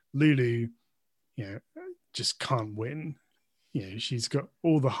that Lulu, just can't win. She's got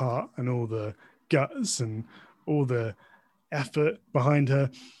all the heart and all the guts and all the effort behind her,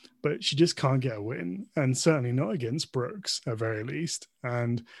 but she just can't get a win, and certainly not against Brooks at very least.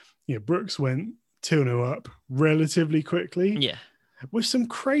 And Brooks went 2-0 up relatively quickly, with some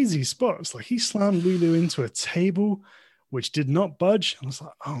crazy spots. Like he slammed Lulu into a table which did not budge. I was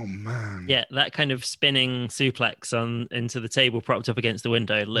like, oh man. Yeah, that kind of spinning suplex into the table propped up against the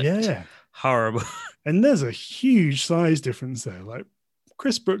window looked horrible. And there's a huge size difference there. Like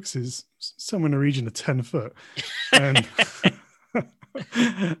Chris Brooks is somewhere in the region of 10 foot. And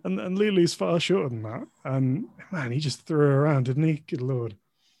and Lulu's far shorter than that. And man, he just threw her around, didn't he? Good Lord.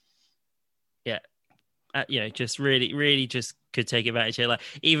 Yeah. Just really just could take advantage here. Like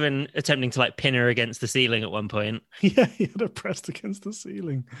even attempting to like pin her against the ceiling at one point. Yeah, he had her pressed against the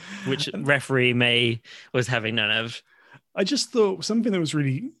ceiling, which referee May was having none of. I just thought something that was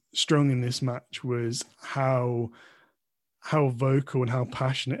really strong in this match was how vocal and how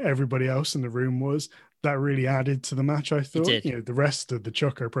passionate everybody else in the room was. That really added to the match, I thought. The rest of the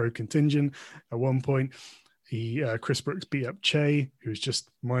ChocoPro contingent, at one point, Chris Brooks beat up Che, who was just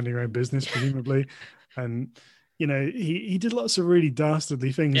minding her own business, presumably. And, he did lots of really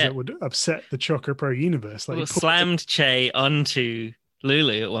dastardly things that would upset the ChocoPro universe. Like slammed Che onto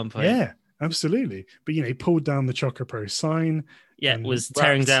Lulu at one point. Yeah, absolutely. But, he pulled down the ChocoPro sign. Yeah, was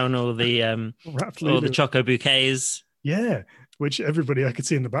tearing down all the Choco bouquets. Yeah, which everybody I could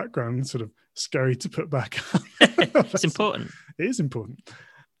see in the background sort of scurried to put back up. It's important. It is important.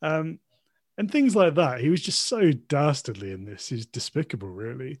 And things like that. He was just so dastardly in this. He's despicable,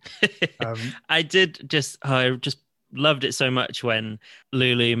 really. I just loved it so much when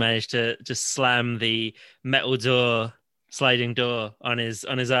Lulu managed to just slam the metal sliding door on his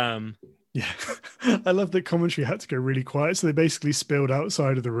arm. Yeah, I love that commentary had to go really quiet. So they basically spilled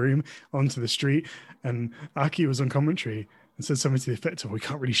outside of the room onto the street, and Aki was on commentary and said something to the effect of, "We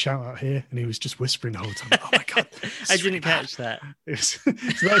can't really shout out here," and he was just whispering the whole time. Oh my God. I didn't catch that. So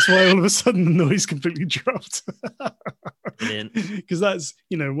that's why all of a sudden the noise completely dropped. Because that's,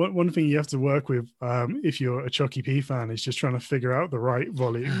 one thing you have to work with if you're a Chucky P fan is just trying to figure out the right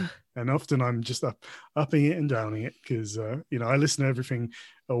volume. And often I'm just upping it and downing it because, I listen to everything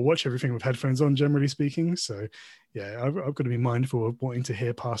or watch everything with headphones on, generally speaking. So, yeah, I've got to be mindful of wanting to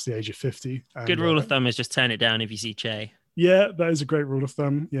hear past the age of 50. And, good rule of thumb is just turn it down if you see Che. Yeah, that is a great rule of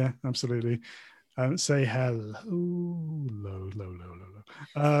thumb. Yeah, absolutely. Say hello, low.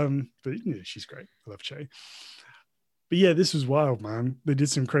 But yeah, she's great. I love Che. But yeah, this was wild, man. They did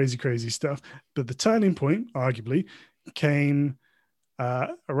some crazy, crazy stuff. But the turning point, arguably, came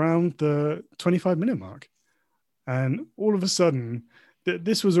around the 25-minute mark. And all of a sudden,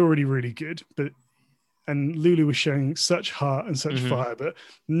 this was already really good. And Lulu was showing such heart and such fire, but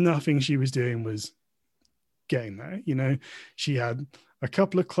nothing she was doing was getting there. You know, she had a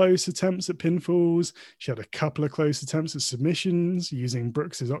couple of close attempts at pinfalls. She had a couple of close attempts at submissions using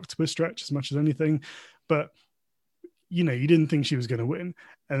Brooks's octopus stretch as much as anything. But, you know, you didn't think she was going to win.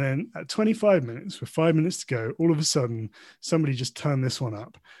 And then at 25 minutes, with 5 minutes to go, all of a sudden, somebody just turned this one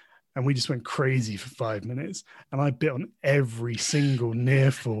up. And we just went crazy for 5 minutes. And I bit on every single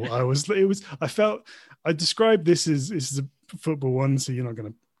near fall. I described this is a football one, so you're not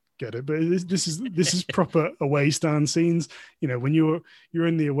going to get it, but this is proper away stand scenes. You know, when you're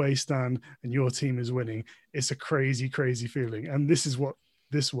in the away stand and your team is winning, it's a crazy, crazy feeling. And this is what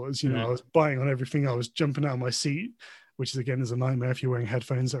this was. You know, I was biting on everything. I was jumping out of my seat, which is again is a nightmare if you're wearing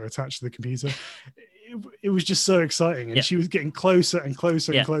headphones that are attached to the computer. It was just so exciting, and she was getting closer and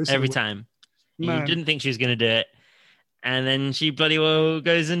closer and closer every time. Man. You didn't think she was going to do it, and then she bloody well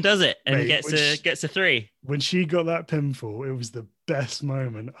goes and does it, and gets a 3. When she got that pinfall, it was the best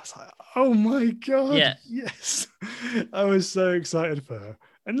moment. I was like, "Oh my god, yes!" I was so excited for her.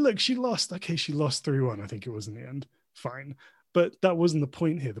 And look, she lost. Okay, she lost 3-1. I think it was in the end. Fine. But that wasn't the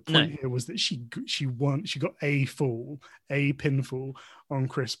point here. The point here was that she won. She got a pinfall on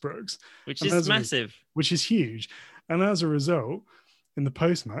Chris Brooks, which is massive, which is huge. And as a result, in the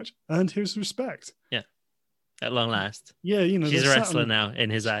post match, earned his respect. Yeah, at long last. Yeah, you know, she's a wrestler now in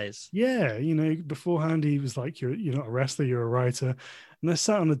his eyes. Yeah, you know, beforehand he was like, "You're not a wrestler, you're a writer." And they're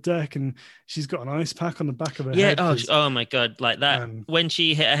sat on the deck, and she's got an ice pack on the back of her head. Oh my god, like that. When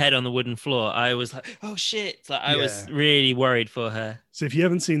she hit her head on the wooden floor, I was like, "Oh shit!" Like I was really worried for her. So if you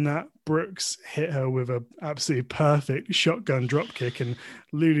haven't seen that, Brooks hit her with a absolutely perfect shotgun drop kick, and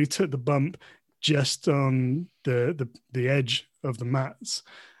Lulu took the bump just on the edge of the mats,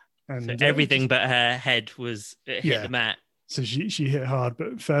 and so everything but her head was hit the mat. So she hit hard,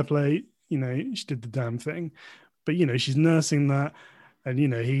 but fair play. You know, she did the damn thing. But you know, she's nursing that. And, you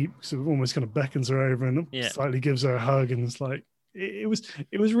know, he sort of almost kind of beckons her over and slightly gives her a hug. And it's like, it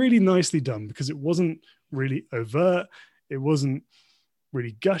was really nicely done because it wasn't really overt. It wasn't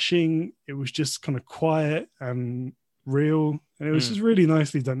really gushing. It was just kind of quiet and real. And it was just really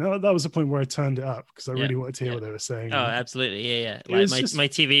nicely done. Now, that was the point where I turned it up because I really wanted to hear what they were saying. Oh, absolutely. Yeah. Like my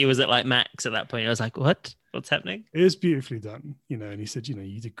TV was at like max at that point. I was like, what's happening? It was beautifully done, you know, and he said, you know,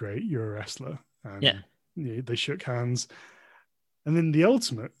 you did great. You're a wrestler. And they shook hands. And then the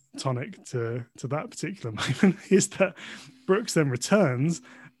ultimate tonic to that particular moment is that Brooks then returns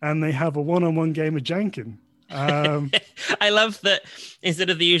and they have a one-on-one game of Jankin. I love that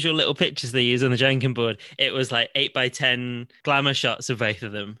instead of the usual little pictures they use on the Jankin board, it was like 8x10 glamour shots of both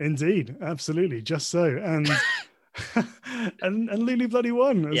of them. Indeed, absolutely, just so. And and Lulu bloody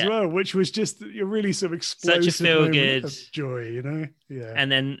won as well, which was just a really sort of explosive such a feel-good of joy, you know? Yeah.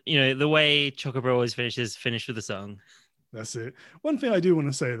 And then, you know, the way ChocoPro always finish with a song. That's it. One thing I do want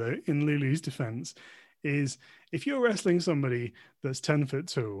to say, though, in Lulu's defense, is if you're wrestling somebody that's 10 foot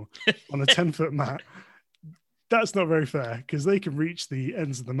tall on a 10-foot mat, that's not very fair because they can reach the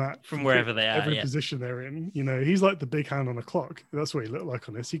ends of the mat from wherever they are, every position they're in. You know, he's like the big hand on a clock. That's what he looked like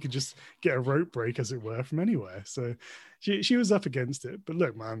on this. He could just get a rope break, as it were, from anywhere. So she was up against it. But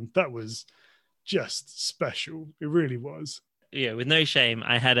look, man, that was just special. It really was. Yeah, with no shame,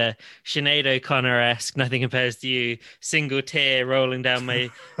 I had a Sinead O'Connor-esque "Nothing Compares to You" single tear rolling down my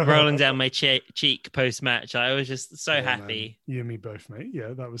cheek post match. I was just so happy. Man. You and me both, mate.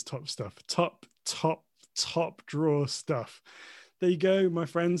 Yeah, that was top stuff. Top draw stuff. There you go, my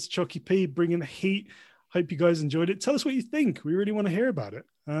friends. Chocky P bringing the heat. Hope you guys enjoyed it. Tell us what you think. We really want to hear about it.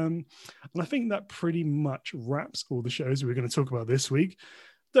 And I think that pretty much wraps all the shows we're going to talk about this week.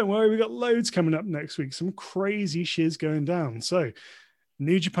 Don't worry, we got loads coming up next week. Some crazy shiz going down. So,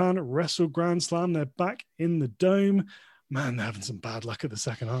 New Japan Wrestle Grand Slam. They're back in the Dome. Man, they're having some bad luck at the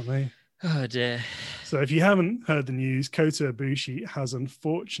second, aren't they? Oh, dear. So, if you haven't heard the news, Kota Ibushi has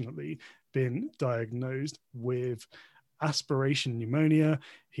unfortunately been diagnosed with aspiration pneumonia.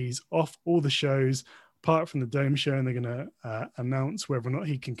 He's off all the shows, apart from the Dome show, and they're going to announce whether or not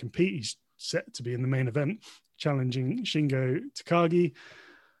he can compete. He's set to be in the main event, challenging Shingo Takagi.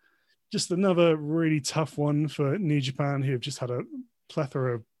 Just another really tough one for New Japan, who have just had a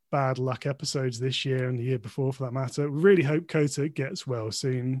plethora of bad luck episodes this year and the year before, for that matter. We really hope Kota gets well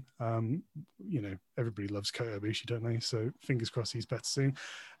soon. You know, everybody loves Kota Ibushi, don't they? So fingers crossed he's better soon.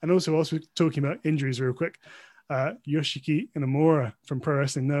 And also, whilst we're talking about injuries real quick, Yoshiki Inamura from Pro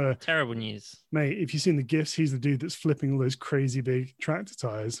Wrestling Noah. Terrible news. Mate, if you've seen the GIFs, he's the dude that's flipping all those crazy big tractor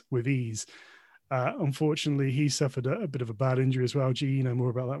tires with ease. Unfortunately, he suffered a bit of a bad injury as well. Gee, you know more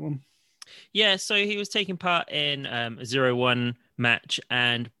about that one? Yeah, so he was taking part in a 0-1 match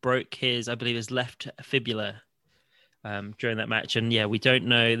and broke his left fibula during that match. And yeah, we don't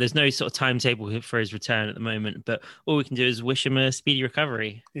know. There's no sort of timetable for his return at the moment, but all we can do is wish him a speedy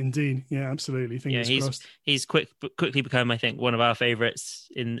recovery. Indeed. Yeah, absolutely. Fingers crossed. He's quickly become, I think, one of our favorites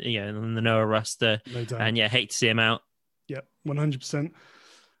in the Noah roster. No doubt. And yeah, hate to see him out. Yep, 100%.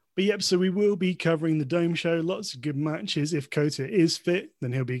 But yep, so we will be covering the Dome show. Lots of good matches. If Kota is fit,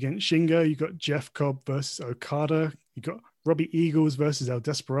 then he'll be against Shingo. You've got Jeff Cobb versus Okada. You've got Robbie Eagles versus El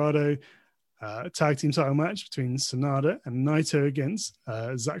Desperado. Tag team title match between Sonata and Naito against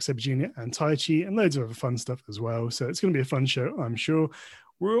Zack Sabre Jr. and Taichi, and loads of other fun stuff as well. So it's going to be a fun show, I'm sure.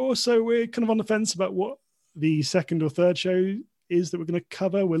 We're kind of on the fence about what the second or third show is that we're going to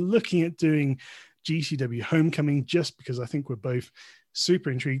cover. We're looking at doing GCW Homecoming just because I think we're both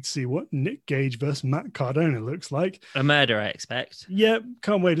super intrigued to see what Nick Gage versus Matt Cardona looks like. A murder, I expect. Yep,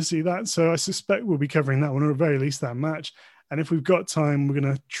 can't wait to see that. So I suspect we'll be covering that one, or at the very least that match. And if we've got time, we're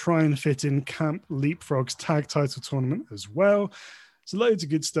going to try and fit in Camp Leapfrog's tag title tournament as well. So loads of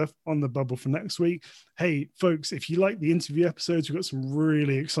good stuff on the bubble for next week. Hey, folks, if you like the interview episodes, we've got some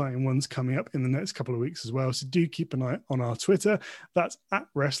really exciting ones coming up in the next couple of weeks as well. So do keep an eye on our Twitter. That's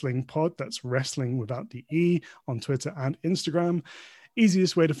 @WrestlingPod. That's wrestling without the E on Twitter and Instagram.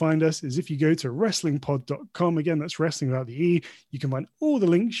 Easiest way to find us is if you go to wrestlingpod.com. Again, that's wrestling without the E. You can find all the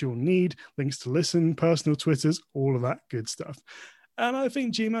links you'll need, links to listen, personal Twitters, all of that good stuff. And I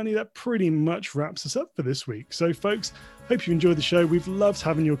think, G-Money, that pretty much wraps us up for this week. So, folks, hope you enjoyed the show. We've loved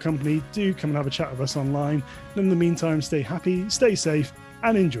having your company. Do come and have a chat with us online. And in the meantime, stay happy, stay safe,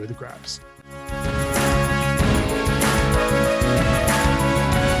 and enjoy the grabs.